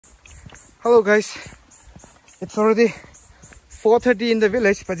Hello guys, it's already 4:30 in the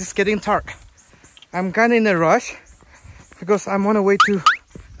village, but it's getting dark. I'm kind of in a rush because I'm on a way to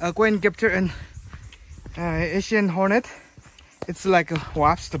go and capture an Asian hornet. It's like a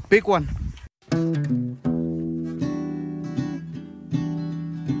wasp, the big one.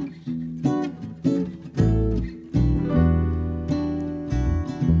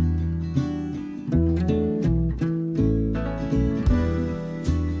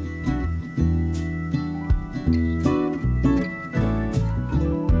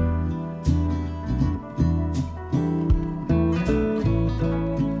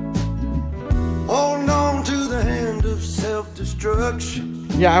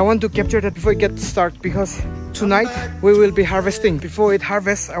 Yeah, I want to capture that before it gets dark because tonight we will be harvesting. Before it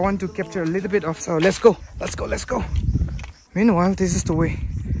harvests, I want to capture a little bit of. So let's go. Meanwhile, this is the way.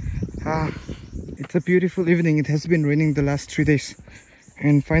 It's a beautiful evening. It has been raining the last 3 days,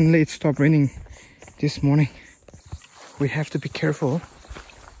 and finally it stopped raining this morning. We have to be careful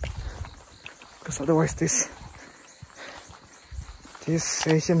because otherwise these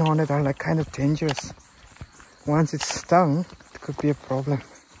Asian hornets are like kind of dangerous. Once it's stung, it could be a problem.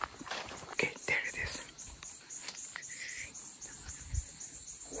 Okay, there it is.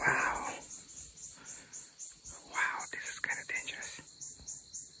 Wow. Wow, this is kind of dangerous.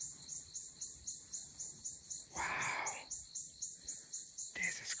 Wow.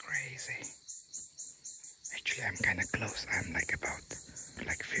 This is crazy. Actually, I'm kind of close. I'm like about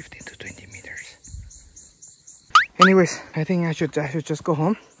 15 to 20 meters. Anyways, I think I should just go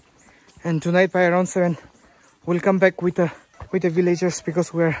home. And tonight by around 7, we'll come back with the villagers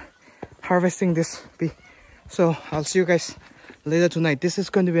because we're harvesting this bee. So I'll see you guys later tonight. This is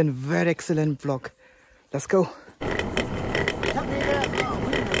going to be a very excellent vlog. Let's go.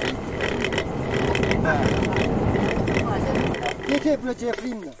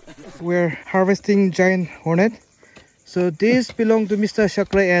 We're harvesting giant hornet. So this belong to Mr.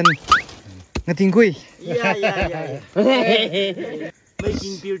 Khuirei and Tangkhuls. Yeah.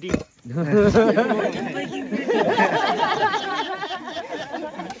 Making beauty.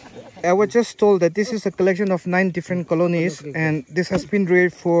 I was just told that this is a collection of 9 different colonies, and this has been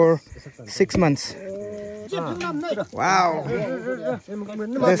reared for 6 months. Wow!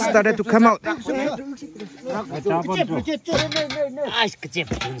 They started to come out.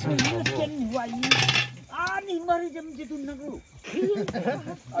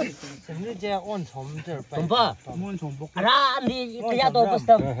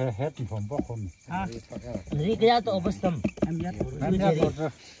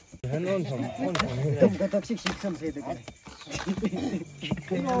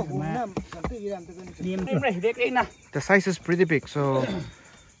 The size is pretty big, so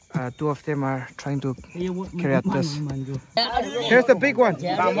 2 of them are trying to carry out this. Here's the big one.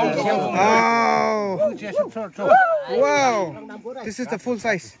 Oh! Wow! This is the full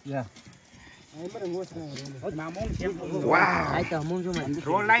size. Yeah. Wow!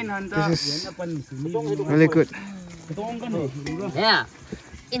 This is really good. Yeah.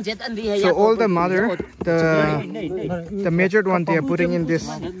 So all the mother, the measured one, they are putting in this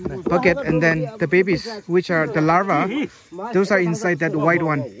bucket, and then the babies, which are the larvae, those are inside that white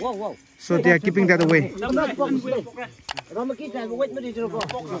one. So they are keeping that away.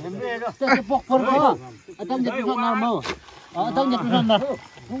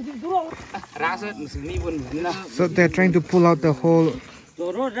 So they're trying to pull out the whole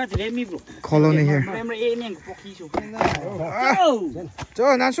colony here.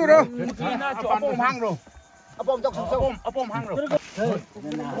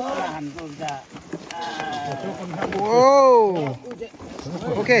 Whoa!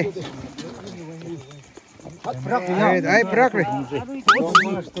 Okay.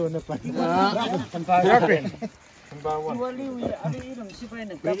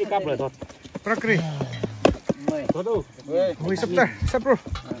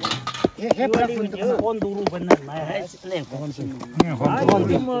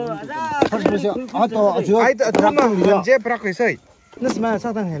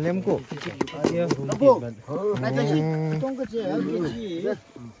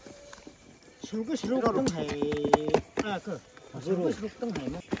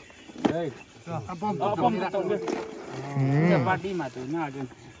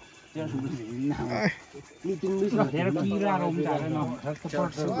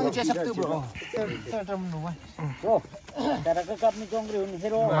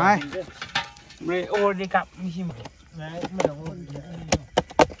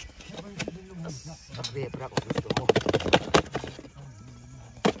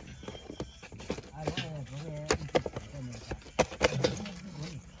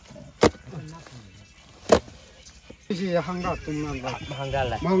 是杭州东南吧？Hàng ra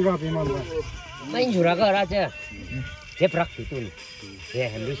là. Mang ra đi mang ra. Mấy chủ ra cơ ra chưa? Chép rắc thì tuần.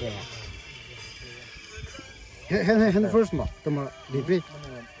 Yeah, em biết xe. Hen first mà, tụi mà đi về.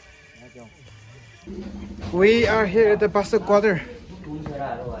 We are here at the Basa quarter.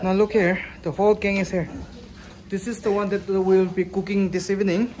 Now look here, the whole gang is here. This is the one that will be cooking this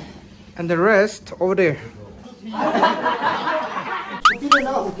evening, and the rest over there.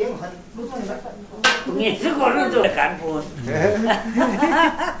 Nghe sức còn luôn rồi cán buồn.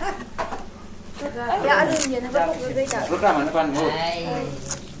 Lúc nào mà nó ăn ngồi.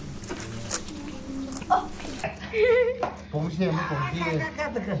 봉시에 뭐 봉시에.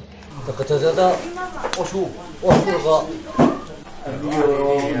 저. 오수 그거.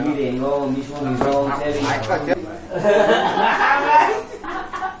 미래로 미소.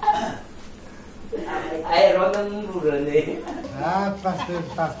 Ai rồi nó buồn đi. 아,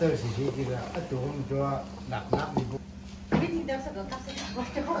 pastor 시시기가 좀 좋아. 낙낙 이거.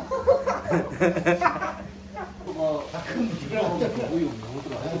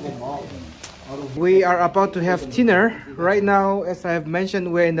 We are about to have dinner. Right now, as I have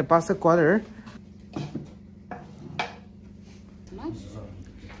mentioned, we're in the Basa quarter.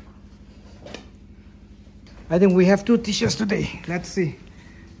 I think we have two dishes today. Let's see.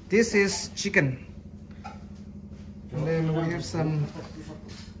 This is chicken. And then we have some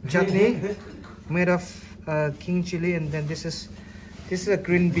chutney made of king chili, and then this is a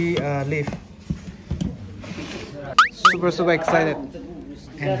green pea leaf. Super excited.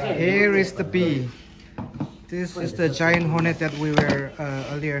 And here is the bee. This is the giant hornet that we were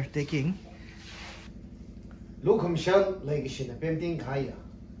earlier taking. Look, I'm sure like she the painting kaya.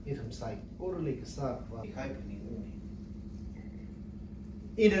 It him sai. Or like sa wa kai pani.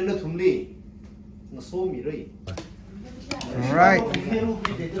 In a little me. No so mi rei. Alright,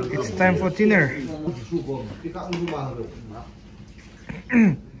 it's time for dinner.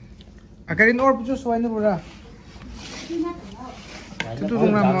 Akarin orb just why na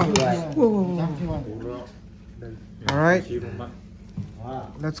Alright,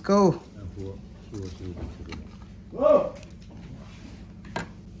 let's go.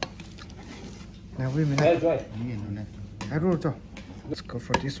 Now wait a minute. Let's go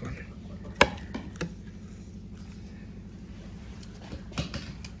for this one.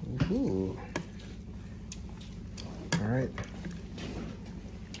 Ooh. All right.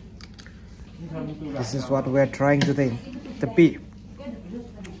 This is what we're trying today, the bee.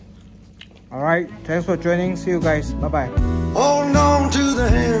 All right. Thanks for joining. See you guys. Bye bye. Holding on to the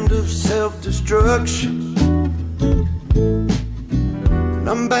hand of self-destruction. And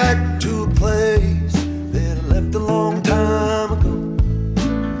I'm back to a place that I left a long time ago.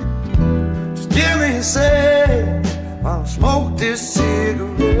 Just give me a sec while I smoke this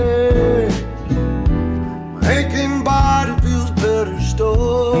cigarette. My aching body feels better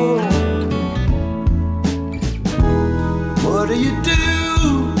still. What do you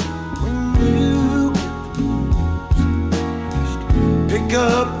do when you just pick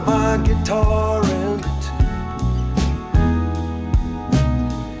up my guitar and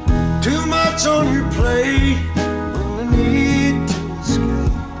too much on your plate when I need to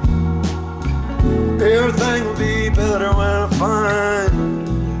escape? Everything will be better when I find